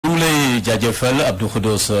lay jaajëfal Abdou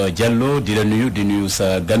Khoudoss Diallo di la nuyu di nuyu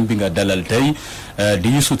sa gan bi nga dalal tey di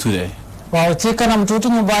Youssou Touré. waaw ci kanam tuuti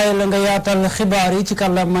ñu bàyyi la nga yaatal xibaar yi ci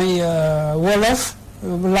kàllaamay wolof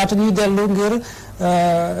laata ñuy dellu ngir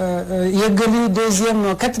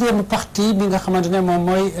yëggali quatrième partie bi nga xamante ne moom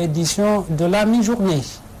mooy édition de la mi-journée.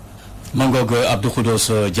 Mangoog Abdou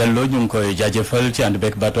Khoudoss Diallo ñu ngi koy jaajëfal ci ànd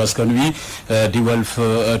beeg baatu askan wi di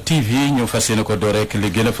WalfTV ñu fas yéene ko door rek li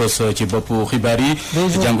gën a fës ci boppu xibaar yi.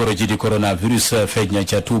 jàngoro ji di coronavirus feeñ na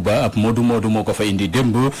ca Touba ab moodu moo ko fa indi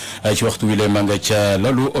démb ci waxtu wi ma nga ca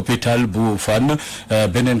lalu hôpital bu Fann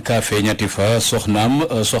beneen cas feeñati fa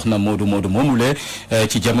soxna moodu moomule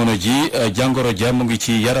ci jamono ji jàngoro ja mu ngi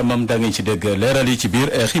ci yaramam da ngeen ci dégg leeral yi ci biir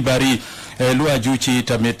xibaar yi. lu aju ci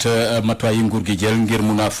tamit matuwaay yi nguur gi jël ngir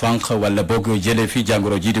mun a fànq wala boog jëlee fi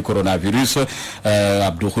jàngoro ji di coronavirus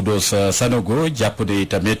Abdou Khoudoss Sanogo jàpp ne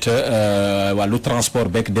tamit wàllu transport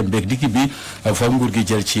beeg dem beeg dikki bi foog nguur gi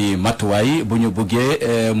jël ci matuwaay bu ñu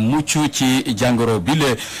buggee mucc ci jàngoro bi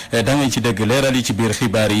le da ngeen ci dégg leeral yi ci biir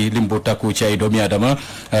xibaar yi lim bu takku ci ay doomi aadama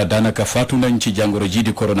daanaka faatu nañ ci jàngoro ji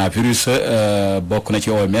di coronavirus bokk na ci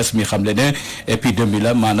OMS mi xam le ne épidémie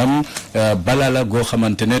la maanaam bala la goo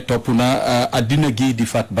xamante ne topp na addina gi di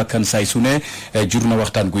faat bakkan saay su ne jur na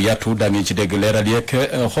waxtaan gu yaatu daa ngeen ci dégg leeral yeeg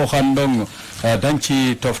xooxaan ndong dañ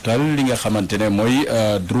ci toftal li nga xamante ne mooy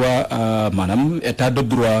droit maanaam état de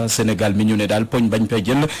droit Sénégal mi ñu ne daal poñ bañ fay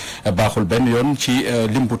jël baaxul benn yoon ci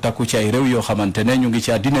lim bu takku ci ay réew yoo xamante ne ñu ngi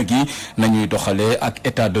ci addina gi nañuy doxalee ak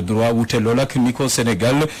état de droit wute lool ak ni ko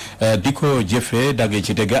Sénégal di ko jëfee daa ngeen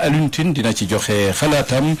ci dégg Alioune Tine dina ci joxe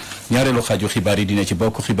xalaatam ñaareelu xaaju xibaar yi dina ci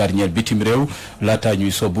bokk xibaar ñeel bitim réew laata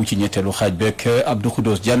ñuy soobu ci ñetteelu xaaj beeg Abdou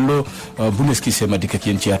Khoudoss Diallo bu neskisee ma dikk ak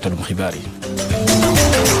yéen ci yaatalum xibaar yi.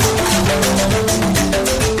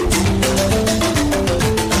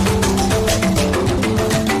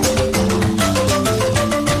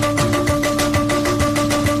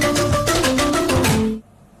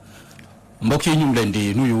 mbokk yi ñu ngi leen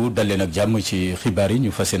di nuyu dal leen ak jàmm ci xibaar yi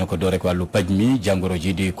ñu fas yéene ko door rek wàllu paj mi jàngoro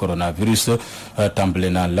ji di coronavirus tàmbale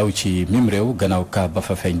naa law ci mim réew gannaaw ka ba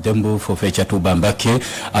fa feeñ dëmb foofee ca Touba Mbacké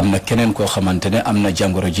am na keneen koo xamante ne am na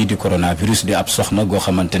jàngoro ji di coronavirus di ab soxna goo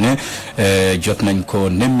xamante ne jot nañ ko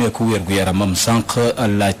nemmeeku wérgu yaramam sànq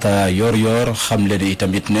laata yor xam leen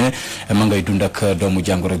itamit ne ma ngay dund ak doomu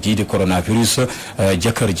jàngoro ji di coronavirus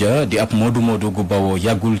jëkkër ja di ab moodu gu bawoo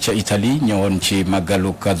yàggul ca Italie ñëwoon ci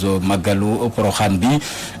màggalu Poroxaan bi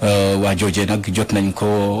waa jooje nag jot nañ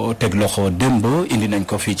ko teg loxo démb indi nañ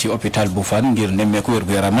ko fii ci hôpital bu Fann ngir nemmeeku wér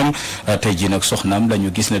gu yaramam tey jii nag soxnaam la ñu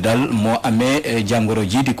gis ne daal moo amee jàngoro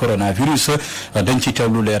ji di coronavirus dañ ci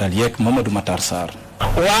teewlu leeral yeeg Mamadou Matar Sarr.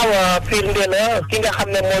 waaw firnde la ki nga xam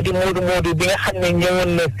ne moo di moodu bi nga xam ne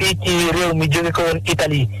ñëwoon na fii ci réew mi jóge ko woon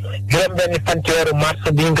Italie juróom benn fan ci weeru mars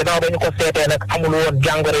bi gannaaw ba ñu ko seetee nag amul woon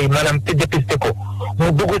jàngoro yi maanaam te dépisté ko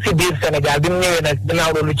mu dugg si biir Sénégal bi mu ñëwee nag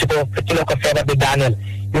gannaaw loolu ci la ko feebar bi daaneel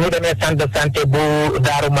bi mu demee centre de santé bu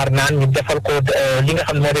Daaru Marnaan ñu defal ko li nga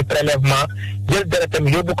xam ne moo di prélèvement jël deretam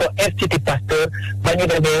yóbbu ko Institut Pasteur ba ñu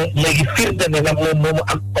demee léegi firnde ne nag moom moomu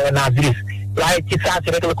am coronavirus waaye ci saa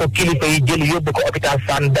si rek la ko kilifa yi jël yóbbu ko hôpital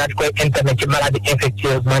Fann daal di koy internet ci maladie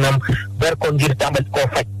infectieuse maanaam ber ko ngir tàmbali koo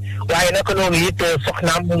faj waaye naka noonu it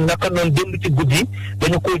soxnaam naka noonu démb ci guddi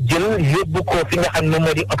dañu ko jël yóbbu ko fi nga xam ne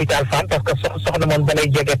moo di hôpital Fann parce que soxna moom da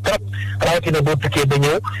lay jege trop rawatina boo tukkee ba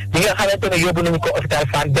ñëw bi nga xamante ne yóbbu nañu ko hôpital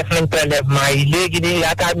Fann def nañ prélèvement yi léegi nii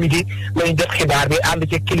laataa midi lañu jot xibaar bi ànd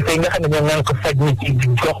ci kilifa yi nga xam ne ñoo ngi ko faj ni ci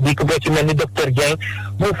gox bi ko boo ci mel ni docteur Dieng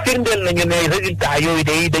mu firndeel nañu ne résultat yooyu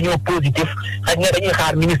day dañoo positif xëy na dañuy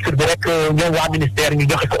xaar ministre bi rek ñoom waa ministère ñu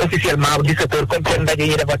joxe ko officiellement 17 heures comme seen ndaje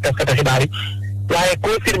yi defal taskatu xibaar yi waaye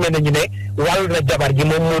confirmé nañu ne wàll na jabar ji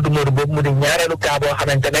moom moodu boobu mu di ñaareelu cas boo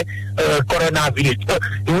xamante ne coronavirus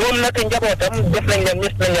ñoom nag njabootam def nañ leen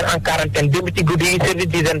mis nañ leen en quarantaine démb ci guddi yi service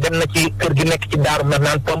d'hygiène dem na ci kër gi nekk ci Daaru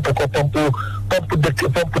Marnaan pompe kër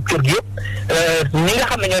gi yëpp ñi nga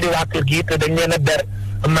xam ne ñoo di waa kër gi it dañ leen a ber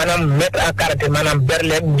maanaam mettre en quarantaine maanaam ber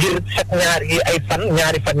leen ngir chaque ñaari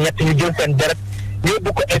fan ñett ñu jël seen deret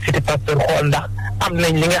yóbbu ko Institut Pasteur xool ndax am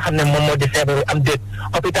nañ li nga xam ne moom moo di feebar am déet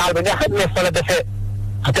hôpital bi nga xam ne fa la defee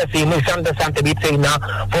test yi muy centre de santé bi it sëy naa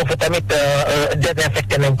foofu tamit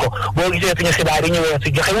désinfecté nañ ko boo gisee suñu xibaar yi ñu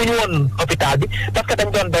weesu joxe wuñu woon hôpital bi parce que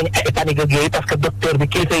dañ doon bañ ay panique ak yooyu parce que docteur bi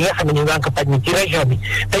kilifa yi nga xam ne ñu ngi ko faj mi ci région bi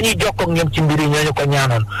dañuy jokkoo ak ñoom ci mbir yi ñooñu ko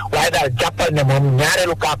ñaanoon waaye daal jàppal ne moom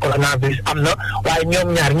ñaareelu cas coronavirus am na waaye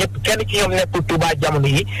ñoom ñaar ñëpp kenn ci ñoom nekkul Touba jamono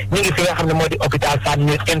yi ñu ngi fi nga xam ne moo di hôpital Fann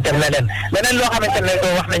ñu interné leen leneen loo xamante ne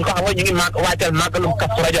wax nañ ko xam nga ñu ngi waajal màggalum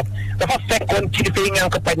Kazu Rajab dafa fekkoon kilifa yi nga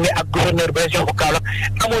ko faj mi ak gouverneur bu région bu Kaolack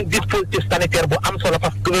amoon dispositif sanitaire bu am solo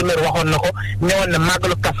parce que gouverneur waxoon na ko ñëwoon na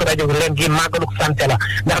màggalu Kazu Rajab ren gi màggalu santé la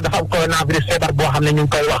ndax dafa am coronavirus feebar boo xam ne ñu ngi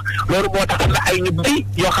koy wax loolu moo tax am na ay ñu bëri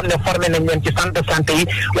yoo xam ne formé nañ leen ci centre de santé yi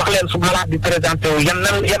wax leen su malade bi présenté wu yan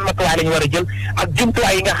matuwaay la ñu war a jël ak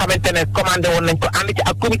jumtuwaay yi nga xamante ne commandé woon nañ ko ànd ci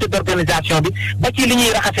ak comité d'organisation bi ba ci li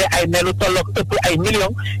ñuy raxasee ay ne lu tolloog ëpp ay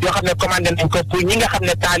millions yoo xam ne commandé nañ ko pour ñi nga xam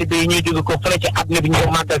ne taalibe yi ñuy jóge ko fële ci àdduna bi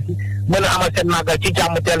ñëw màggal si mën a amal seen màggal ci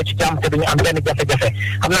jàmm teelu ci jàmm te duñu am benn jafe-jafe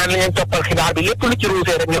xam naa ne leen toppal xibaar bi lépp lu ci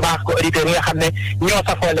ruusee rek ñu baax ko auditeurs yi nga xam ne ñoo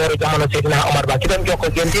safoo leeru jamono Seydina Omar Ba ci doon jokkoo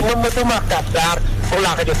ak yéen di Mamadou Makhtar Sarr pour la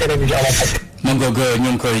rajo télévision Walfadjri. Mangoog ñu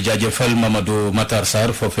ngi koy jaajëfal Mamadou Matar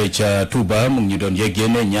Sarr foofee ca Touba mu ngi ñu doon yeggee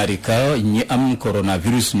ne ñaari cas ñi am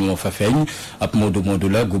coronavirus ñu fa feeñ ab moodu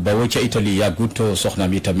la gu bawoo ca Italie yàggut soxna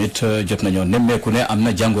mi tamit jot nañoo nemmeeku ne am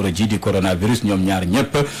na jàngoro ji di coronavirus ñoom ñaar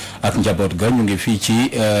ñëpp ak njaboot ga ñu ngi fii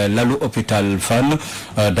ci lalu hôpital Fann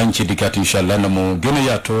dañ ci dikkaat incha allah na mu gën a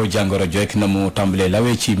yaatoo jàngoro jekk na mu tàmbalee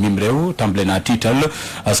lawee ci mim réew tàmbale naa tiital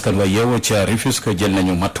askan wa yeewoo ca Rufisque jël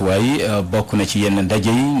nañu matuwaay bokk na ci yenn ndaje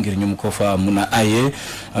yi ngir ñu ko fa na aaye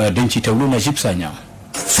dañ ci teewlu na Jib Sagna.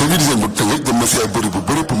 service d'hygiène bu Tëngéej dem na si ay bëri bu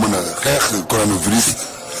bëri pour mën a xeex coronavirus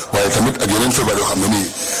waaye tamit ak yeneen feebar yoo xam ne nii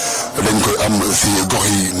dañ koy am si gox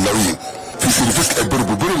yi ndaw yi fii si Rufisque ay bëri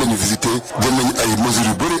bu bëri la ñu visité jël nañu ay mesures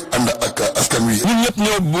yu bëri ànd ak askan wi. ñun ñëpp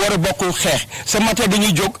ñoo war a bokk xeex ce matin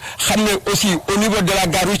dañuy jóg xam ne aussi au niveau de la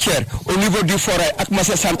gare routière au niveau du forêt ak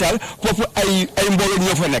marché central foofu ay mbooloo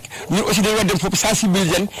ñoo fa nekk ñun aussi dañu war dem foofu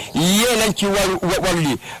sensibiliser yee nañ ci wàllu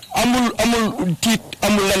lii amul tiit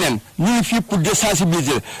amul leneen ñu ngi fii pour de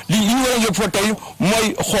sensibiliser li ñu war a yóbbu fa tey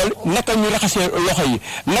mooy xool naka ñu raxasee loxo yi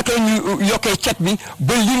naka ñu yokkee cat bi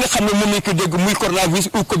ba li nga xam ne moom lañ ko dégg muy coronavirus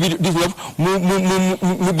ou Covid 19 mu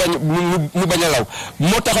bañ a law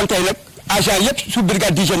moo taxoon tey nag agent yëpp su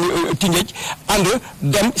brigade d'hygiène Tëngéej ànd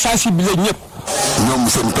dem sensibiliser ñëpp. ñoom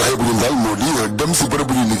seen pexe bu ñu daal moo di dem si bërëb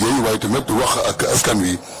bu ñuy liggéey waaye tamit wax ak askan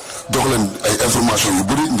wi jox leen ay information yu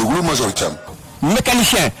bëri njëgulu major Thiam.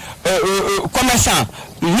 mécanicien commerçant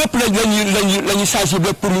ñëpp lañu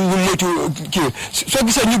sensible pour ñu moytu kii soo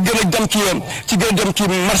gisee ñu gën a dem ci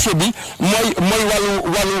marché bi mooy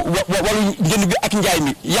wàllu njënd bi ak njaay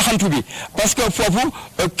mi yaxantu bi parce que foofu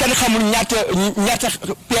kenn xamul ñaata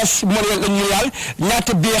pièce monnaie la ñuy laal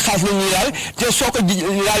ñaata billet xaalis la ñuy laal te soo ko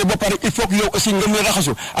laal ba pare il faut que yow aussi nga muy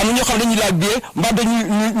raxasu am na ñoo xam ne dañuy laal billet mbaa dañuy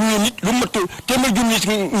nuyu nit lu mat téeméer junni nit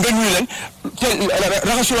nga nuyu leen te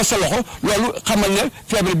raxasu la sa loxo loolu xamal ne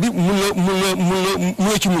feebar bi mun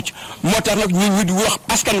na ci mucc moo tax nag ñu di wax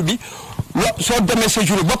askan bi soo demee sa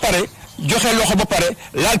jour ba pare joxe loxo ba pare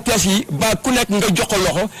laal pièces yi ba ku nekk nga jox ko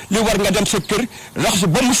loxo li war nga dem sa kër raxasu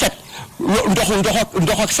ba mu set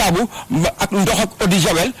ndox ak saabu ak ndox ak eau de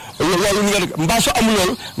javel loolu nga def mbaa soo amul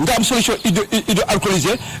loolu nga am solution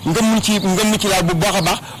hydroalcoolisée nga mun ci laal bu baax a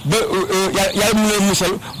baax ba yàlla mun a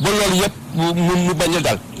musal ba loolu yëpp mu bañ a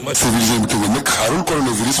dal. service d'hygiène bi Tëngéej nag xaarul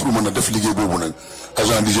coronavirus pour mën a def liggéey boobu nag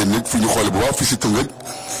agent d'hygiène nag fi ñu xoolee bu baax fii si Tëngéej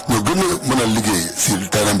ñoo gën a mën a liggéey si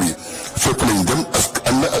terrain bi fépp lañ dem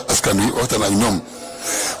ànd ak askan wi waxtaan ak ñoom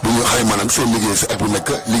bu ñu xayma nag seen liggéey si at bu nekk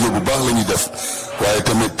liggéey bu baax la ñuy def waaye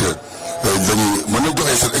tamit dañuy mën a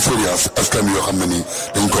joxe seen expérience askan wi yoo xam ne nii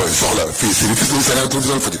dañ koy soxla fii si Rufisque lañu Sénégal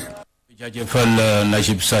télévision Walfadjri. jaajëfal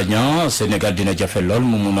Najib Sagna Sénégal dina jafe lool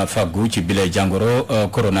mu mun a fàggu ci bile jàngoro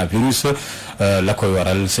coronavirus la koy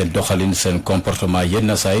waral seen doxalin seen comportement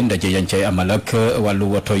yenn saay ndaje yañ cay amal ak wàllu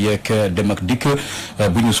woto yeeg dem ak dikk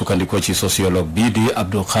bu ñu sukkandikoo ci sociologue bi di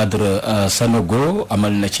Abdou Khadre Sanogo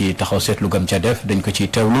amal na ci taxaw seetlu gam ca def dañ ko ci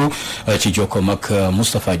teewlu ci jokkoom ak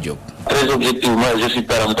Moustapha Diop. Très objectivement, je suis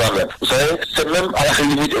péremptoire. Vous savez, c'est même à la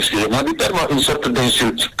limite, excusez-moi du terme, une sorte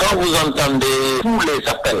d'insulte. Quand vous entendez tous les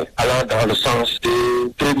appels allant dans le sens de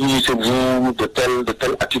prémunissez-vous de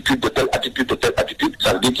telle attitude,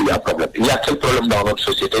 ça veut dire qu'il y a un problème. Il y a quel problème dans notre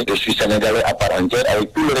société? Je suis sénégalais à part entière,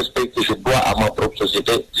 avec tout le respect que je dois à ma propre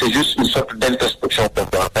société. C'est juste une sorte d'introspection qu'on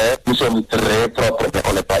doit faire. Nous sommes très propres, mais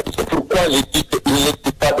on n'est pas ici. Pourquoi je dis qu'il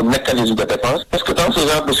n'existe pas de mécanisme de défense? Parce que dans ce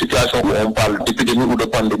genre de situation où on parle d'épidémie ou de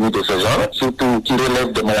pandémie de ce genre, surtout qui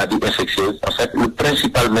relève de maladies infectieuses, en fait, le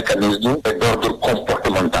principal mécanisme est d'ordre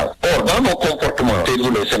comportemental. Or, dans nos comportements,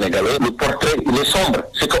 nous les Sénégalais, le portrait, il est sombre.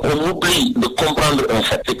 C'est qu'on oublie de comprendre un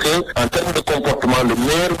fait. C'est que, en termes de comportement, le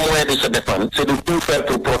meilleur moyen de se défendre, c'est de tout faire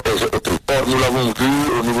pour protéger autrui. Or, nous l'avons vu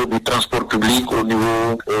au niveau du transport public, au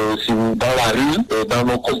niveau, dans la rue, dans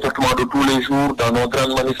nos comportements de tous les jours, dans nos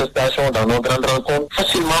grandes manifestations, dans nos grandes rencontres.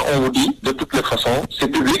 Facilement, on vous dit, de toutes les façons, c'est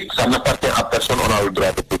public, ça n'appartient à personne, on a le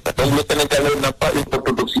droit de tout faire. Donc, le Sénégalais n'a pas une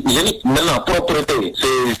orthodoxie hygiénique. Maintenant, propreté,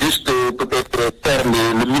 c'est juste peut-être faire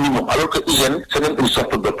le minimum. Alors que hygiène, c'est même une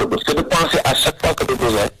sorte d'orthodoxie. C'est de penser à chaque fois que de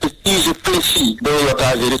besoin, que si je fais défi de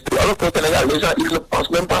l'otage des risques. Alors qu'au Sénégal, les gens, ils ne pensent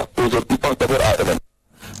même pas aux autres, ils pensent d'abord à eux-mêmes.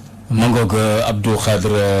 Mangog Abdou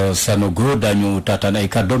Khadre Sanogo dañu taataan ay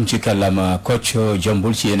kàddoom ci kàllaama Kocc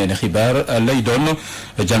Jombul ci yeneen xibaar lay doon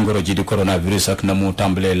jàngoro ji di coronavirus ak na mu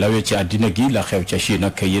tàmbalee lawe ci àddina gi la xew ca Chine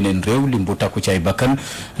ak yeneen réew lim bu takku ci ay bakkan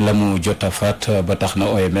la mu jot a faat ba tax na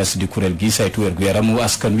OMS di kuréel gi saytu wér gu yaramu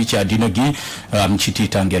askan wi ci àddina gi am ci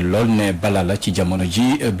tiitàngeel lool ne bala la ci jamono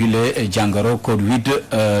ji bile jàngoro Covid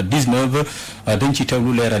 19 dañ ci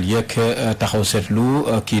teewlu leeral yeeg taxaw seetlu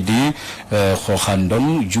kii di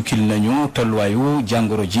xooxandon jukkil nañu tolluwaayu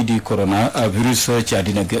jàngoro ji di coronavirus ci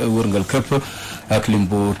àddina wërngal këpp ak lim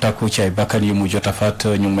bu takku ci ay bakkan yi mu jot a faat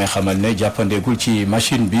ñu ngi may xamal ne jàppandeegul ci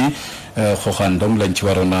machine bi xooxaan dong lañ ci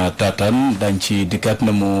waroon a taataan dañ ci dikkaat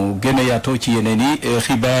na mu gën a yaatoo ci yeneen i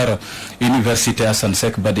xibaar. Université Assane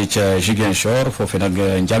Seck ba di ca Ziguinchor foofu nag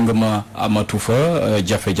njàng ma amatu fa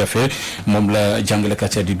jafe-jafe moom la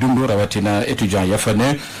jàngalekat ya di dund rawatina étudiant ya fa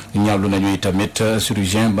ne ñaawlu nañu tamit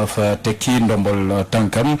chirurgien ba fa tekki ndombol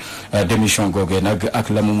tànkam démission googee nag ak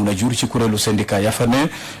la mu mun a jur ci kuréelu syndicat ya fa ne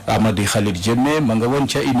Amady Khalid Diémé ma nga woon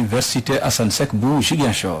ca Université Assane Seck bu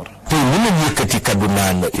Ziguinchor. tey mën nañu yëkkati kaddu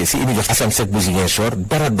naan si Université Assane Seck bu Ziguinchor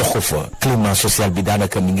dara doxu fa climat social bi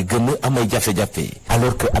daanaka mi ngi gën a am ay jafe-jafe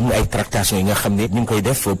alors que am na ay tractations yi nga xam ne ñu ngi koy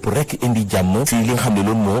def pour rek indi jàmm si li nga xam ne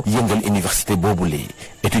loolu moo yëngal université boobule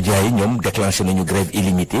étudiants yi ñoom déclenché nañu grève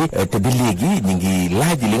illimitée te ba léegi ñu ngi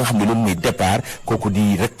laaj li nga xam ne loolu muy départ kooku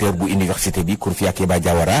di recteur bu université bi Kourfia Keba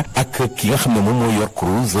Diawara ak ki nga xam ne moom mooy yor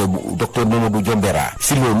CROUS docteur Mamadou Diombera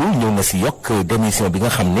si loolu ñëw na si yokk démission bi nga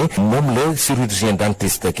xam ne moom la chirurgien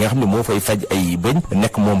dentiste ki nga xam ne moo fay faj ay bëñ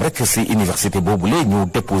nekk moom rek si université boobule ñu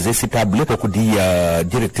déposé si table kooku di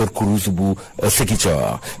directeur CROUS bu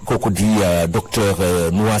Ziguinchor kooku di docteur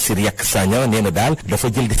Nouassir Yak Sagna nee na daal dafa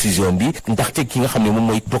jël décision bi ndaxte ki nga xam ne moom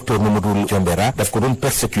mooy docteur Mamadou Diombera daf ko doon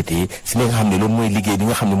persécuté si li nga xam ne loolu mooy liggéey bi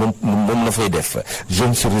nga xam ne moom la fay def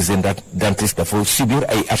jeune chirurgien dentiste dafa subir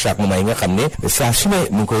ay acharnement yi nga xam ne saa su ne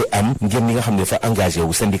mu ngi koy am ngeen ñi nga xam ne dafa engagé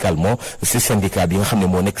wu syndicalement si syndicat bi nga xam ne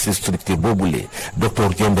moo nekk si structure boobule docteur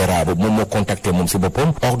Diombera boobu moom moo contacté moom si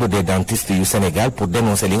boppam ordre des dentistes yu Sénégal pour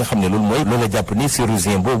dénoncer li nga xam ne loolu mooy loolu la jàpp ni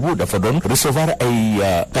chirurgien boobu dafa doon recevoir ay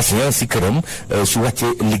patients si këram su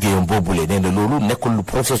wàccee liggéeyam boobule nee na loolu nekkul lu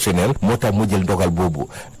professionnel moo tax mu jël ndogal boobu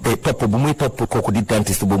te topp bu muy topp kooku di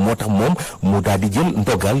dentiste boobu moo tax moom mu daal di jël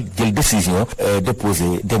ndogal jël décision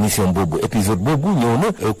déposer démission boobu épisode boobu ñëw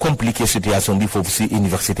na compliqué situation bi foofu si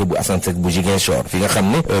université bu Assane Seck bu Ziguinchor fi nga xam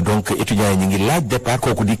ne donc étudiants yi ñu ngi laaj départ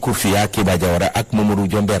kooku di Kourfia Keba Diawara ak Mamadou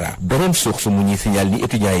Diombera beneen source mu ñuy signal ni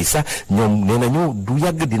étudiants yi sax ñoom nee nañu du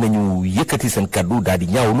yàgg dinañu yëkkati seen kaddu daal di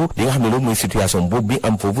ñaawlu li nga xam ne loolu mooy situation boobu bi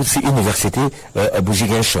am foofu si université bu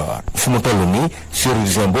Ziguinchor fu mu toll nii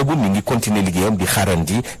chirurgien boobu mi ngi continuer liggéeyam di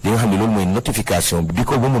xaarandi li nga xam ne loolu mooy notification bi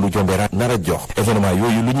ko Mamadou Diombera nar a jox événement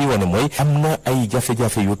yooyu lu ñuy wane mooy am na ay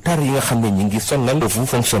jafe-jafe yu tar yi nga xam ne ñi ngi sonnal foofu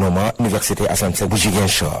fonctionnement université Assane Seck bu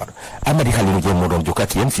Ziguinchor Amady Khalil Dieng moo doon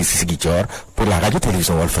jokkaat yéen fii si Ziguinchor pour la radio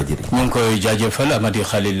télévision Walfadjri. ñu ngi koy jaajëfal Amady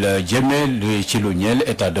Khalil Dieng ci lu ñeel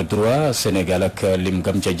état de droit Sénégal ak lim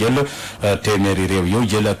gam ca jël téeméeri réew yow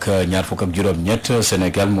jël ak ñaar fukk ak juróom-ñett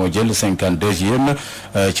Sénégal moo jël 52e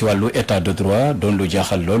ci wàllu état de droit doon lu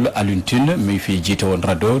jaaxal lool Alioune Tine mi fi jiite woon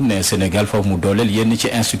rajo ne Sénégal foofu mu dooleel yenn ci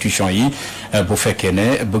institution yi bu fekkee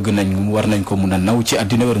ne bëgg nañ war nañ ko mun a naw ci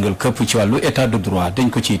àddina wërngal këpp ci wàllu état de droit dañ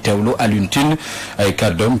ko ciy teewlu Alioune Tine ay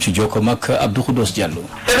kàddoom ci jokkoom ak Abdou Khoudoss Diallo.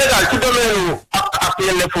 Sénégal ci domaine ak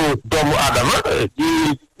yelleefu doomu aadama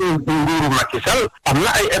ci nguuru Macky Sall am na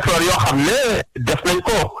ay effort yoo xam ne def nañ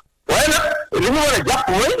ko waaye nag li ñu war a jàpp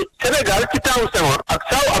mooy Sénégal ci taawu Senghor ak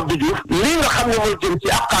saawu Abdou Diouf lii nga xam ne mooy jëm ci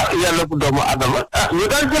ak yelleefu doomu aadama ñu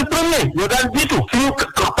daan jël premier ñu daan jiitu suñu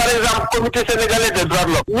par exemple comité sénégalais des droits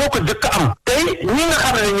de l'homme ñoo ko jëkk am tey ñi nga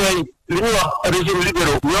xam ne ñooy li ñuy wax régime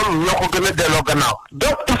libéraux ñoom ñoo ko gën a delloo gannaaw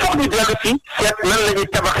donc il faut ñu dellu si seet nan la ñuy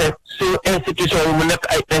tabaxee suñu institution yi mu nekk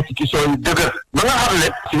ay institution yu dëgër ba nga xam ne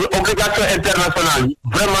suñu obligation internationale yi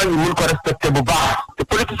vraiment ñu mun ko respecté bu baax te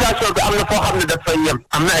politisation bi am na foo xam ne daf fay yem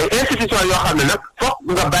am na ay institution yoo xam ne nag foog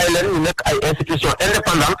nga bàyyi leen ñu nekk ay institution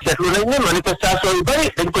indépendante seetlu nañ ne manifestation yu bëri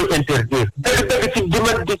dañ koy interdire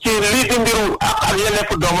dëgg-dëgg ci lii di mbiru ak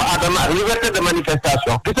yelleefu doomu aadama ak liberté de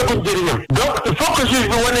manifestation gisaguñ njëriñam donc il faut que juge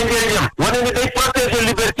bi wane njëriñam wane ni day protéger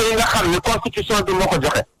liberté yi nga xam ne constitution bi moo ko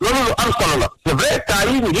joxe loolu lu am solo la c'est vrai temps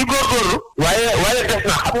yi ñu ngi góorgóorlu waaye des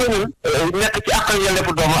na xam nga ñun nekk ci àq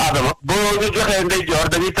yelleefu doomu aadama boo ñu joxee ndeyjoor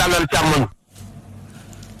dañuy tàllal càmmoñ.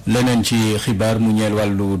 leneen ci xibaar mu ñeel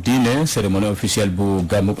wàllu diine cérémonie officielle bu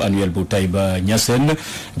gàmmub annuel bu Taïba Niassène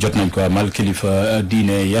jot nañ ko amal kilifa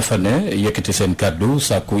diine yafane yëkkati seen kàddu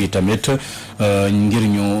sàkku itamit ngir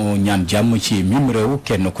ñu ñaan jàmm ci mim réew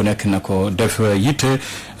kenn ku nekk na ko def yitte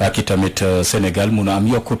ak itamit Sénégal mun a am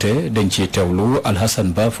yokkute dañ ci teewlu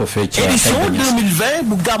Alhassane Ba foofee ca édition 2020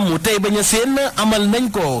 bu gàmmu Taïba Niassène amal nañ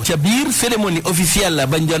ko ca biir cérémonie officielle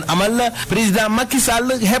bañ doon amal président Macky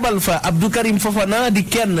Sall hebal fa Abdou Karim Fofana di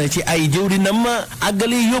kenn ci ay jëwrinam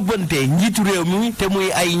àggale yóbbante njiitu réew mi te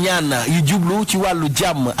muy ay ñaan yu jublu ci wàllu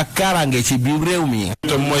jàmm ak kaaraange ci biir réew mi.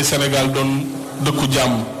 te mooy Sénégal doon dëkku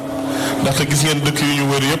jàmm ndaxte gis ngeen dëkk yu ñu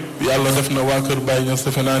wër yëpp yàlla def na waa Kër Baye Niass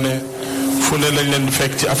defe naa ne fu ne lañ leen di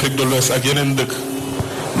fekk ci Afrique de l'Ouest ak yeneen dëkk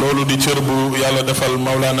loolu di cër bu yàlla defal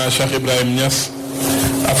Maulana Cheikh Ibrahim Niass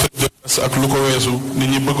Afrique de l'Ouest ak lu ko weesu nit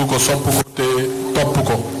ñi bëgg ko sopp ko te topp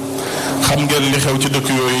ko xam ngeen li xew ci dëkk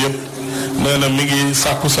yooyu yëpp. nee na mi ngi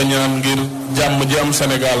sàkku sa ñaan ngir jàmm ji am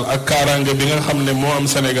Sénégal ak kaaraange bi nga xam ne moo am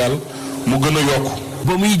Sénégal mu gën a yokku.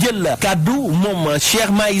 ba muy jël kàddu moom Cheikh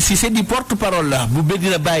Mahi Cissé di porte parole bu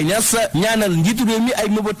Medina Baye Niass ñaanal njiitu réew mi ay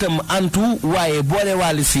mëbëtam antu waaye boole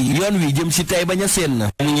waale si yoon wi jëm si Taïba Niassène.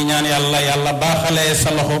 ñu ngi ñaan yàlla baaxalee sa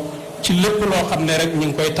loxo ci lépp loo xam ne rek ñu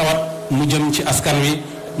ngi koy tawat mu jëm ci askan wi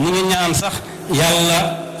ñu ngi ñaan sax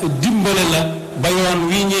yàlla dimbale la ba yoon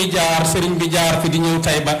wi ñuy jaar sëriñ bi jaar fi di ñëw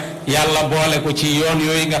Taïba yàlla boole ko ci yoon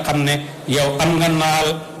yooyu nga xam ne yow am nga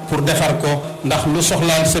naal pour defar ko ndax lu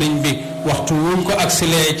soxlaal sëriñ bi waxtu wuñ ko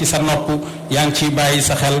accéléré ci sa nopp yaa ngi ciy bàyyi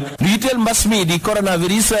sa xel. lu yitteel mbas mi di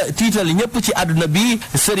coronavirus tiital ñëpp ci àdduna bi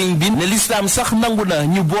sëriñ bi ne lislaam sax nangu na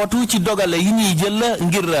ñu bootu ci dogale yi ñuy jël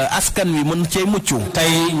ngir askan wi mën cee mucc.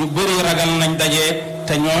 tey ñu bëri ragal nañ daje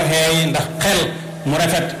te ñoo xeey ndax xel mu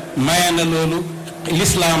rafet maye na loolu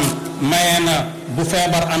lislaam maye na bu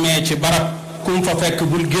feebar amee ci barab kum fa fekk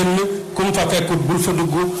bul génn kum fa fekkut bul fa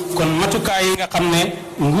dugg kon matukaay yi nga xam ne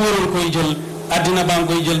nguuram koy jël àddina baa ngi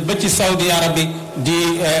koy jël ba ci Saudi Arabie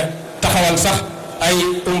di taxawal sax ay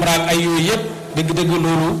umraak ay yooyu yëpp dëgg-dëgg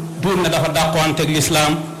loolu duur na dafa dàqoonteeg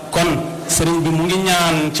lislaam kon sëriñ bi mu ngi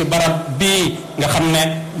ñaan ci barab bii nga xam ne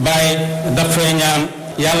Baay dafay ñaan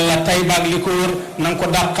yàlla Taïba ak li ko wër na nga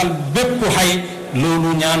ko dàqal bépp xay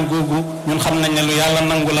loolu ñaan googu ñun xam nañ ne lu yàlla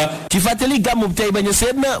nangu la. ci fàttali gàmmub Taïba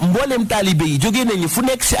Niassène mbooleem taalibe yi jóge nañu fu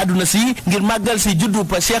nekk si àdduna si ngir màggal si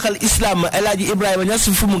juddub Cheikh al Islam El Hadji Ibrahima Niass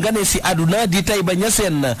fu mu ganee si àdduna di Taïba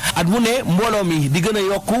Niassène at mu ne mbooloo mi di gën a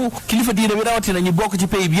yokku kilifa diine mi rawatina ñu bokk ci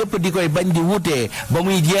pays bi yëpp di koy bañ di wuute ba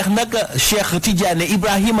muy jeex nag Cheikh Tidiane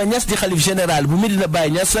Ibrahima Niass di xalif général bu Medina Baye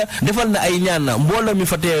Niass defal na ay ñaan mbooloo mi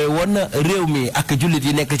fa teewe woon réew mi ak jullit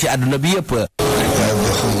yi nekk ci àdduna bi yëpp.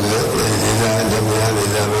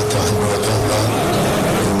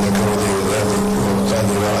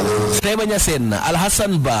 Taïba Niassène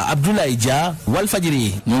Alhassane Ba Abdoulaye Dia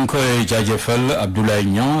Walfadjri. ñu ngi koy jaajëfal Abdoulaye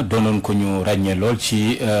Niang doonoon ko ñu ràññee lool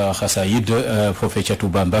ci xasaayid foofee ca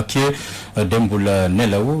Touba Mbacké démb la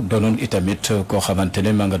nelaw doonoon itamit koo xamante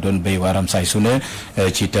ne ma nga doon béy waaram saay su ne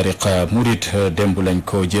ci tariqa murit démb lañ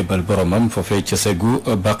ko jébal boromam foofee ca Segu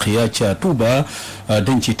Baqiya ca Touba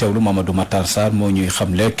dañ ci teewlu Mamadou Matar Sarr moo ñuy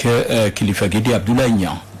xamleek kilifa gi di Abdoulaye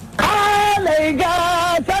Niang.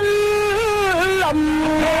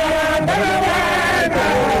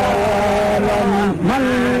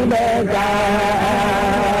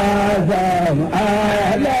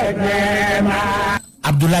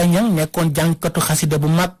 Abdoulaye Niang nekkoon jàngkatu xasida bu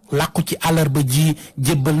mag làqu ci àllarba ji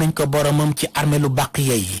jébbal nañ ko boromam ci armeelu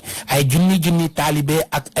Baqiya yi ay junni taalibe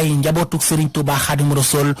ak ay njabootu Serigne Touba Xaadimu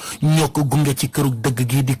Rasuul ñoo ko gunge ci kërug dëgg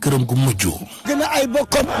gi di këram gu mujj. bëgg na ay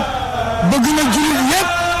bokkam bëgg na jullit yépp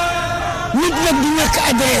nit nag di nekk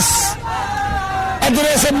adresse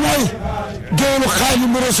am mooy géwélu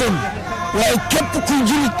Xaadimu Rasuul waaye képp kuy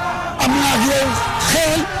jullit am naa ak yow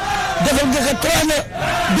xeel defal nga ko teraanga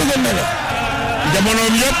dëggal na la.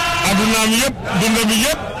 jamonoom yëpp addunaam yëpp dundam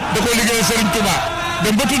yëpp da ko liggéey Serigne Touba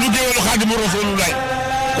dem ba tudd géwélu Xaadimu Rasuulullaay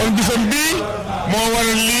kon bisam bii moo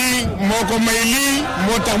waral lii moo ko may lii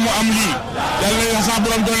moo tax mu am lii yàlla na sa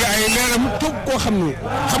borom doole ay leeram. képp koo xam ne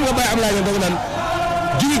xam nga Baye Abdoulaye Niang da nga naan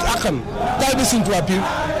jullit ak xam taalibe Serigne Touba pire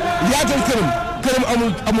yaatal këram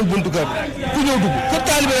amul buntu kër ku ñëw dugg kër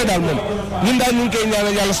taalibe la daal moom ñun daal ñu ngi koy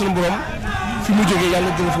ñaanal yàlla sunu borom fi mu jógee yàlla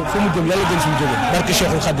gën fa mu jëm yàlla gën fi mu jógee barke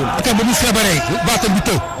Cheikhul Khadim. ok ba mu feebaree baatam bi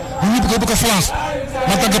tëw ñu bëgg ko France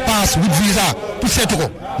ma dagg passe wut visa pour seetu ko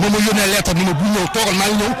moom ma yónnee lettre ni ma bu ñëw toogal maa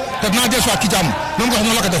ngi ñëw te dinaa dellusiwaat ci jàmm noonu nga xam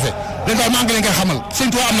noonu la ko defee leen daal maa ngi leen koy xamal sëñ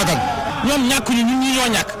Tuubaa am na gan. ñoom ñàkk ñu ñun ñi ñoo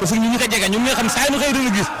ñàkk parce que ñun ñu ko jege ñun ñoo xam saa yu ñu koy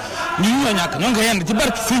gis ñun ñoo ñàkk ñoo ngi koy yend ci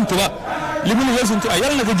barke sëñ Tuubaa li mu liggéey Sëriñ Tuubaa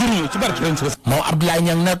yàlla na ko jëriñoo ci barke Sëriñ Tuubaa. moom Abdoulaye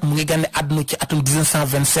Niang nag mu ngi gane àdduna ci atum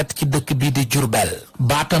 1927 ci dëkk bii di Diourbel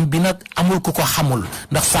baatam bi nag amul ku ko xamul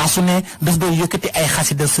ndax saa su ne daf doon yëkkati ay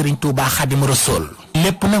xasida Sëriñ Tuubaa Xaadimu Rasuul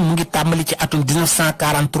lépp nag mu ngi tàmbali ci atum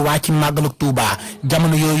 1943 ci màggalu Tuubaa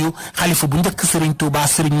jamono yooyu xalifa bu njëkk Sëriñ Tuubaa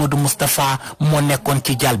Sëriñ Modou Moustapha moo nekkoon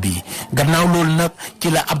ci jal bi gannaaw loolu nag ci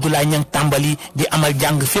la Abdoulaye Niang tàmbali di amal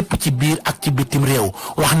jàng fépp ci biir ak ci bitim réew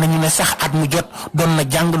wax nañu ne sax at mu jot doon na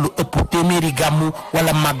jàng lu ëpp téeméeri gàmmu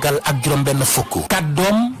wala màggal ak juróom-benn fukk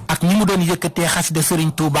kàddoom ak ñi mu doon yëkkatee xasida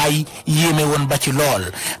Sëriñ Tuubaa yi yéeme woon ba ci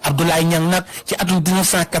lool Abdoulaye Niang nag ci atum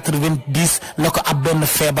 1990 la ko ab benn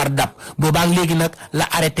feebar dab boobaak léegi nag la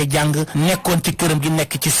arrêté jàng nekkoon ci këram gi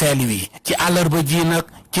nekk ci Saint-Louis ci àllarba ji nag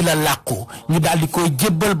ci la làqu ñu daal di koy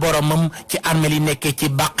jébbal boromam ci armeel yi nekkee ci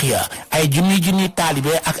Baqiya ay junniy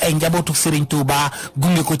taalibe ak ay njabootu Serigne Touba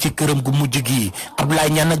gunge ko ci këram gu mujj gi Abdoulaye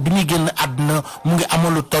Niang nag bi muy génn àdduna mu ngi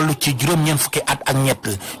amoon lu toll ci juróom-ñeent fukki at ak ñett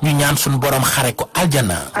ñu ñaan suñu borom xare ko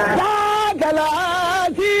aljana.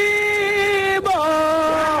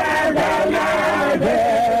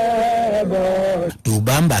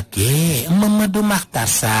 Touba Mbacké Mamadou Makhtar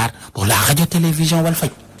Sarr pour la radio télévision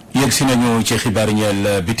Walfadjri. yegg si nañu ci xibaar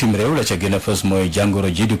ñeel bitim réew la ca gën a fës mooy jàngoro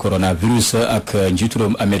ji di coronavirus ak njiitu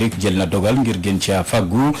réewum Amérique jël na dogal ngir gën ca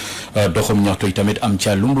fàggu doxum ñaxtu yi tamit am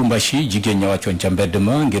ca Lubumbashi jigéen ña wàccoon ca mbedd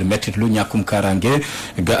ma ngir mettit lu ñàkkum kaaraange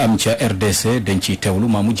ga am ca RDC dañ ciy teewlu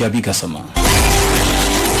Mamou Diaby Gassama.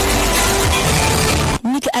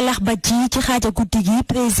 niki àllarba ji ci xaaja guddi gi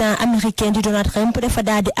président américain di Donald Trump dafa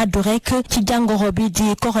daal di addu rek ci jàngoro bi di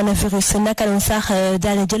coronavirus naka noonu sax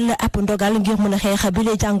daal di jël ab ndogal ngir mën a xeex bi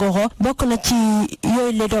le jàngoro bokk na ci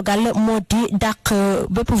yooyu le dogal moo di dàq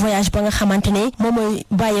bépp voyage ba nga xamante ne moom mooy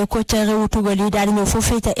bàyyeekoo ca réewu tugal yi daal di ñëw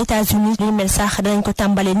foofee ca États-Unis li mel sax danañ ko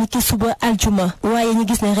tàmbale niki suba aljuma waaye ñu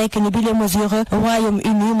gis ne rek ni bi les mesures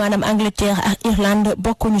Royaume-Uni maanaam Angleterre ak Irlande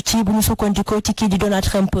bokkuñu ci bu ñu sukkandikoo ci kii di Donald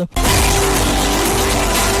Trump.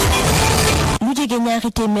 lu jege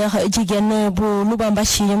ñaari téeméer jigéen bu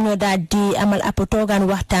Lubumbashi ñoom ñoo daal di amal ab toogaan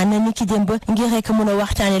waxtaan ni ki démb ngir rek mën a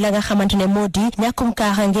waxtaane la nga xamante ne moo di ñàkkum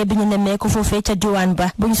kaarange bi ñu nemmeeku foofee ca diwaan ba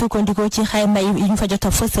bu ñu sukkandikoo ci xayma yi ñu fa jot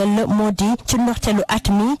a fësal moo di ci ndorteelu at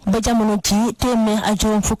mi ba jamono ji téeméer ak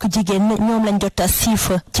juróom fukk jigéen ñoom lañ jot a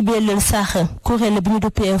siif ci biir loolu sax kuréel bi ñu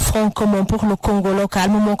duppee Front commun pour le Congo local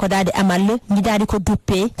moom moo ko daal di amal ñi daal di ko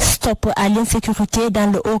duppee stop à l'insécurité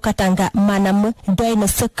dans le Haut-Katanga maanaam doy na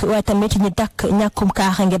sëkk waaye tamit ñu dakk ñàkkum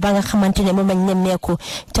kaarange ba nga xamante ne moom lañ nemmeeku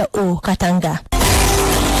ca Haut-Katanga.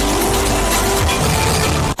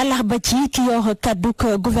 àllarba ci ki yor kàdduk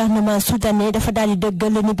gouvernement soudanais dafa daal di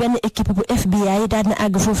dëggal ni benn équipe bu FBI daal na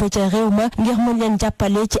àgg foofee ca réew ma ngir mën leen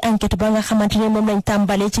jàppale ci enquête ba nga xamante ne moom lañ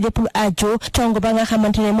tàmbale ci lépp lu aajo cong ba nga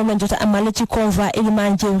xamante ne moom lañ jot a amal ci convoi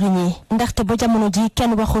ilimaan jëwriñ yi ndaxte ba jamono ji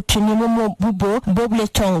kenn waxut ni moom moo bubboo boobule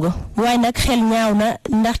cong waaye nag xel ñaaw na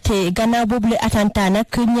ndaxte gannaaw boobule attentat nag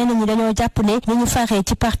ñenn ñi dañoo jàpp ne ñi ñu faree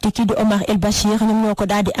ci parti ki di Omar El Bashir ñoom ñoo ko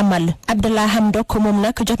daal di amal Abdallah Hamdok moom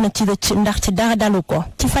nag jot na ci rëcc ndax ci dara dalu ko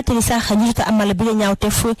ci fàttali sax ñi jot a amal bi la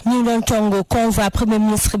ñaawteef ñu ngi doon cong convoi premier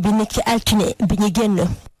ministre bi nekk altine bi ñu génn.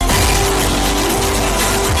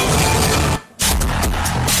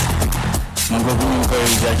 man boobu ñu koy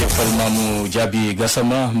jaajëfal Mamou Diaby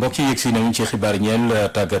Gassama mbokk yi yegg si nañu ci xibaar ñeel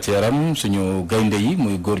tàggat yaram suñu gaynde yi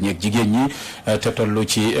muy góor ñi ak jigéen ñi te toll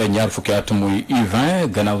ci ñaar fukki at muy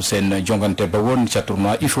U20 gannaaw seen jongante ba woon ca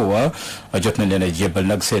tournoi IFOA jot na leen a jébbal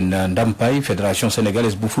nag seen ndampaay fédération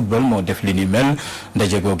sénégalaise bu football moo def li ni mel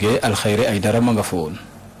ndaje googee Alxayri ay dara ma nga fa woon.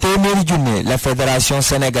 téeméeri junne la fédération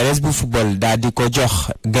sénégalaise bu football daal di ko jox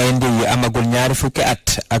gaynde yi amagul ñaari fukki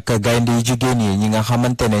at ak gaynde yu jigéen yi ñi nga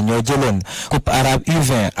xamante ne ñoo jëloon coupe arabe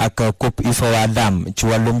U20 ak coupe IFOA dame ci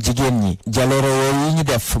wàllum jigéen ñi jaloore yooyu ñu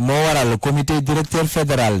def moo waral comité directeur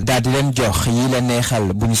fédéral daal di leen jox yi la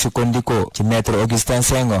neexal bu ñu sukkandikoo ci maître Augustin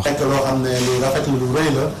Senghor. nekk loo xam ne lu rafet lu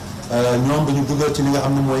rëy la ñoom dañu dugal ci li nga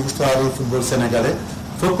xam ne mooy histoire du football sénégalais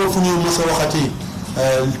fépp fu ñu mës a waxati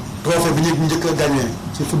trophée bi ñu njëkk a gagné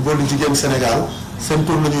ci football yu jigéen Sénégal seen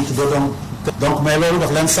tur la ñuy tuddee donc mais loolu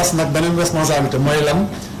daf leen sas nag beneen responsabilité mooy lan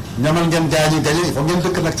ñamal ngeen gaañi gagné il faut ngeen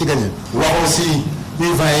dëkk nag ci gagné. wax aussi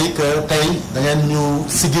U20 yi que tey da ngeen ñu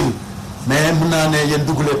sigil mais mën naa ne yéen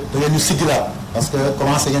dugguleet da ngeen ñu sigilaat parce que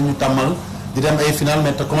commencé ngeen ñu tàmmal di dem ay final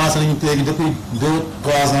mais te commencé nañu léegi depuis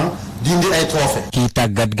 2-3 ans. dindi ay trophée. kii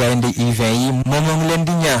tàggat gaynde U20 yi moom moo ngi leen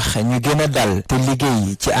di ñaax ñu gën a dal te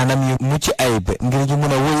liggéey ci anam yu mucc ayib ngir ñu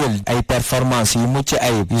mën a wéyal ay performance yu mucc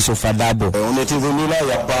ayib Youssoufa Dabo. on était venu là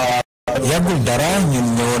y a pas. yàggul dara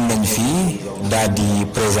ñun ñëwoon nañ fii daal di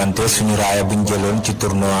présenté suñu raaya bu ñu jëloon ci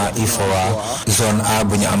tournoi IFOA zone A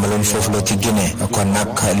bu ñu amaloon foofu la ci Guinée kon nag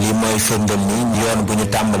lii mooy firndeel ni yoon bu ñu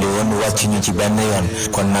tàmbali woon wàcc ñu ci benn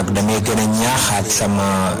yoon kon nag damay gën a ñaaxaat sama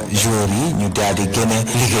joueurs yi ñu daal di gën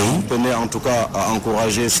a liggéey. tenez en tout cas à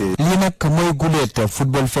encourager ces. lii nag mooy guléet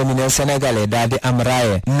football féminin sénégalais daal di am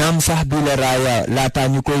raaya naam sax bii la raaya laataa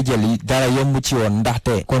ñu koy jël dara yomb ci woon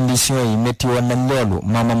ndaxte conditions yi métti woon nañ loolu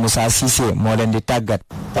Mama Moussa Cissé moo leen di tàggat.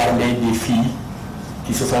 parler des filles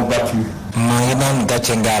qui se sont battues. maa ngi naan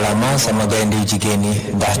gàcce ngaalama sama gaynde yu jigéen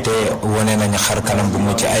yi ndaxte wane nañu xar kanam bu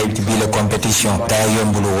mucc ayib ci bii la compétition daa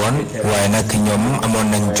yombulu woon waaye nag ñoom amoon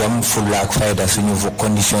nañ jom fulla ak fayda suñu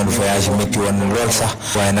condition de voyage métti woon na lool sax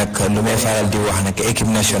waaye nag lu may faral di wax nag équipe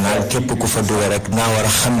nationale képp ku fa dugal rek nga war a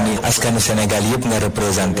xam ni askanu Sénégal yëpp nga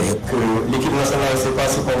représenté. L'équipe nationale c'est pas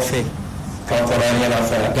ce qu'on fait.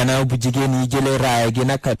 gannaaw bu jigéen yi jëlee raaya gi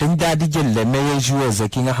nag dañ daal di jël le meilleure joueuse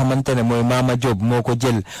ki nga xamante ne mooy Mama Diop moo ko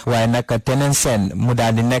jël waaye nag teneen seen mu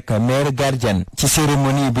daal di nekk meilleur gardien ci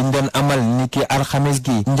cérémonie bi ñu doon amal ni ki alxames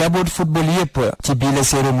gi njaboot football yépp ci biir la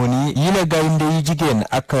cérémonie yi la gaynde yu jigéen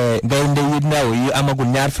ak gaynde yu ndaw yu amagul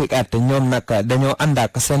ñaar fukki at ñoom nag dañoo ànd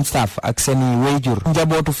ak seen staff ak seeni wayjur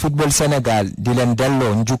njabootu football Sénégal di leen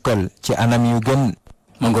delloo njukkal ci anam yu gën.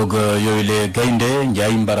 mangoog yooyu le gaynde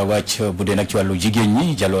Njaay Mbara wàcc bu dee nag ci wàllu jigéen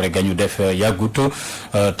ñi jaloore gañu def yàggut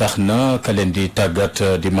tax na ka leen di tàggat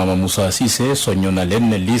di Mama Moussa Cissé soññu na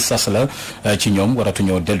leen lii sas la ci ñoom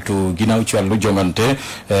waratuñoo deltu ginnaaw ci wàllu jongante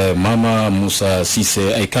Mama Moussa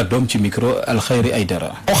Cissé ay kàddoom ci micro Alxayri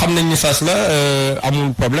Aydara. xam nañ ni sas la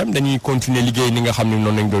amul problème dañuy continuer liggéey ni nga xam ne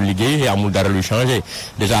noonu lañ doon liggéey amul dara lu changé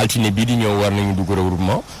déjà altine bii di ñëw war nañu dugg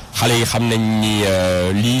regroupement xale yi xam nañ ni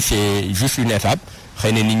lii c'est juste une étape.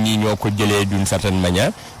 xëy na nit ñi ñoo ko jëlee d'une certaine manière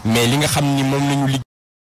mais li nga xam ni moom la ñu liggéey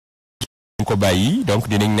ko bàyyi donc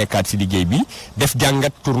dinañ nekkaat ci liggéey bi def jàngat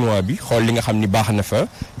tournoi bi xool li nga xam ni baax na fa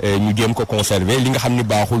ñu jéem ko conserver li nga xam ni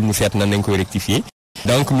baaxul ñu seet na nañ koy rectifier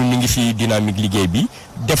donc ñun ñu ngi ci dynamique liggéey bi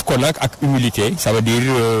def ko nag ak humilité ça veut dire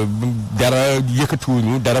dara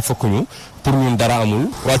yëkkatuwuñu dara fokkuñu pour ñun dara amul.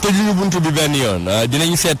 waaw tëjuñu buntu bi benn yoon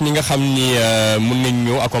dinañ seet ñi nga xam ni mun nañ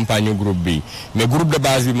ñëw accompagner groupe bi mais groupe de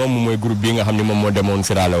base bi moom mooy groupe bi nga xam ni moom moo demoon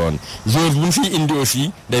Sierra Leone joueurs bu ñu fiy indi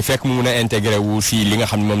aussi day fekk mu mun a intégrer wu si li nga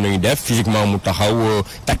xam ni moom la ñu def physiquement mu taxaw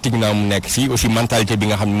tactiquement mu nekk si aussi mentalité bi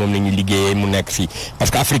nga xam ni moom la ñu liggéeyee mu nekk si parce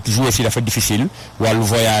que Afrique jouer si dafa difficile wàllu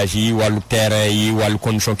voyage yi wàllu terrain yi wàllu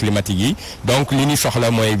conditions climatiques yi donc li ñuy soxla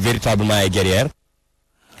mooy véritablement ay guerrières.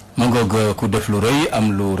 mangoog ku def lu rëy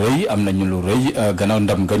am lu rëy am nañu lu rëy gannaaw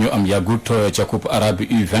ndam nga ñu am yàggut ca coupe arabe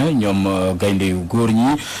U20 ñoom gaynde yu góor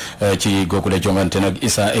ñi ci googule jongante nag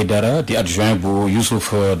Issa Aydara di adjoint bu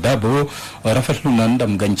Youssouf Dabo rafetlu na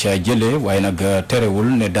ndam gañ ca jëlee waaye nag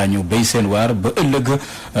terewul ne daañu béy seen waar ba ëllëg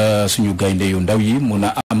suñu gaynde yu ndaw yi mun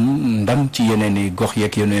a am ndam ci yeneen i gox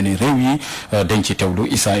yeeg yeneen i réew yi dañ ci teewlu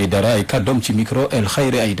Issa Aydara ay kàddoom ci micro El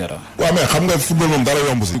Khayri Aydara. waaw mais xam nga football moom dara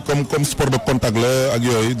yomb si comme sport de contact la ak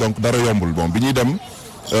yooyu. donc dara yombul bon bi ñuy dem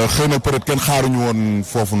xëy na peut-être kenn xaaruñu woon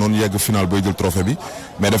foofu noonu yegg final bay jël trophée bi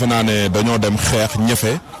mais defe naa ne dañoo dem xeex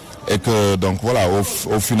ñefe et que donc voilà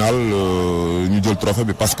au final ñu jël trophée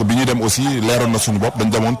bi parce que bi ñuy dem aussi leeroon na suñu bopp dañ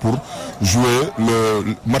demoon pour jouer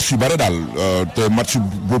le match yu bëri daal te match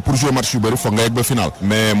pour jouer match yu bëri foog nga yegg ba final.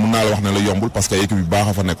 mais mun naa la wax ne la yombul parce que équipe yu baax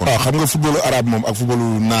a fa nekkoon. waaw xam nga footballu arabe moom ak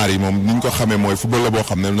footballu naar yi moom ni ñu ko xamee mooy football la boo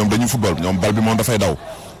xam ne ñoom dañuy football ñoom bal bi moom dafay daw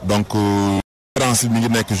donc. différence mi ngi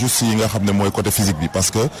nekk juste yi nga xam ne mooy côté physique bi parce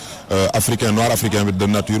que noir africain bi de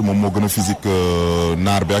nature moom moo gën a physique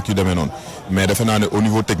naar bi ak yu demee noonu mais defe naa ne au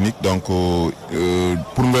niveau technique donc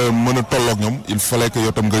pour nga mën a tolloog ñoom il fallait que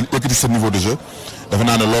yow tam nga yëkkati sa niveau de jeu defe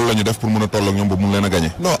naa ne loolu la ñu def pour mën a tolloog ñoom ba mun leen a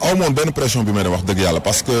gagné. non aw moon benn pression bi may dem wax dëgg yàlla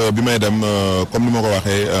parce que bi may dem comme ni ma ko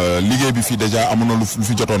waxee liggéey bi fii déjà amoon na lu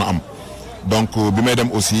fi jotoon a am. donc bi may dem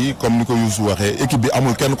aussi comme ni ko Youssou waxee équipe bi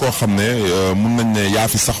amul kenn koo xam ne mun nañ ne yaa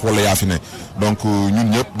fi sax wala yaa fi ne donc ñun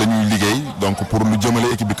ñëpp dañuy liggéey donc pour lu jëmale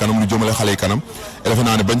équipe bi kanam lu jëmale xale yi kanam et defe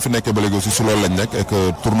naa ne bañ fi nekkee ba léegi aussi su loolu lañ nekk et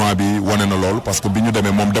que tournoi bi wane na loolu parce que bi ñu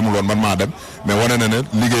demee moom demuloon man maa dem mais wane na ne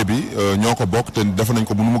liggéey bi ñoo ko bokk te def nañ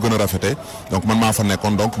ko bu nu mu gën a rafetee donc man maa fa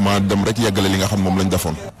nekkoon donc ma dem rek yeggale li nga xam moom lañ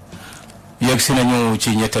defoon. yegg si nañu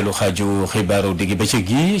ci ñetteelu xaaju xibaaru diggi bëccëg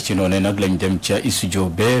gi ci noonu nag lañ dem ca studio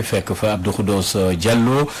B fekk fa Abdou Khoudoss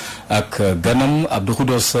Diallo ak ganam Abdou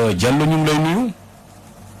Khoudoss Diallo ñu ngi lay nuyu.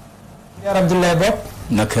 Yar Abdoulaye Bopp.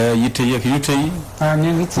 naka yitte yeeg yitte yi.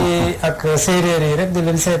 ñu ngi ci ak séeréer yi rek di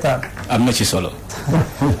leen seetaan. am na ci solo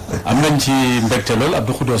am nañ ci mbégte lool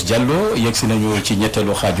Abdou Khoudoss Diallo yegg si nañu ci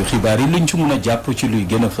ñetteelu xaaju xibaar yi luñ ci mun a jàpp ci luy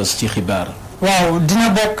gën a fës ci xibaar. waaw dina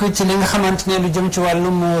bokk ci li nga xamante ne lu jëm ci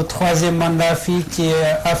wàllum troisième mandat fii ci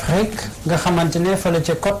Afrique nga xamante ne fële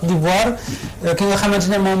ca Côte d'Ivoire ki nga xamante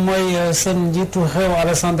ne moom mooy seen njiitu réew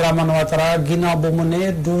Alassane Dramane Ouattara ginnaaw ba mu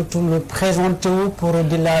ne dootul présenté wu pour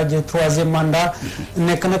di laaj troisième mandat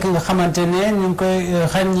nekk na ki nga xamante ne ñu ngi koy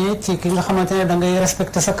ràññee ci ki nga xamante ne da ngay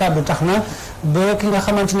respecté sa kàddu tax na ba ki nga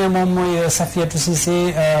xamante ne moom mooy Safiatou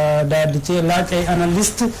Cissé daal di ci laaj ay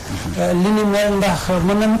analyste li ni mel ndax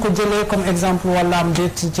mën nañu ko jëlee comme exemple wala am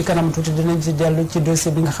déet ci kanam tuuti dinañ ci dellu ci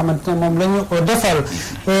dossier bi nga xamante ne moom la ñu defal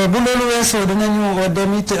bu loolu weesoo dinañu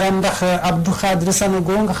dem it ndax Abdou Khadre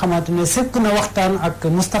Sanogo nga xamante ne sëkk na waxtaan ak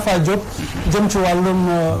Moustapha Diop jëm ci wàllum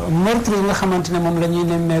meurtre yi nga xamante ne moom la ñuy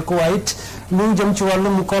nemmeeku waaye it lu jëm ci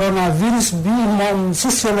wàllum coronavirus bi moom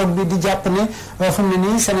sociologue bi di jàpp ne fu mu ne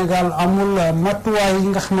nii Sénégal amul matuwaay yi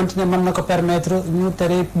nga xamante ne mën na ko permettre ñu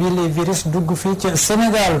tere bii les virus dugg fii ci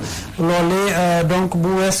Sénégal loolee donc bu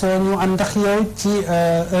weesoo ñu ànd ndax yow ci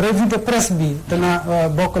revue de presse bi dana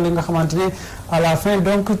bokk li nga xamante ne à la fin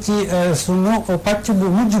donc ci sunu pàcc bu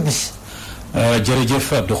mujj bi.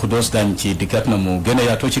 jërëjëf Abdou Khoudoss daañu ci dikkaat na mu gën a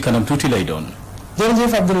yaatoo ci kanam tuuti lay doon.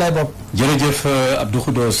 jërëjëf Abdoulaye Bob. jërëjëf Abdou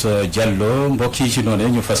Khoudoss Diallo mbokk yi ci noonu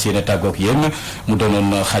ñu fas yéene tàggoog yéen mu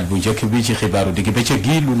doonoon xaaj bu njëkk bi ci xibaaru digg bëccëg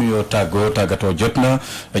gi lu nuyoo tàggatoo jot na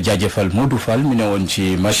jaajëfal Modou Fall mi ne woon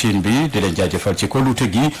ci machine bi di leen jaajëfal ci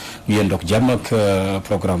kóolute gi ñu yéen doog jàmm ak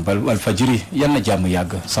programme Walfadjri yal na jàmm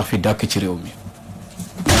yàgg sax fi dàkk ci réew mi.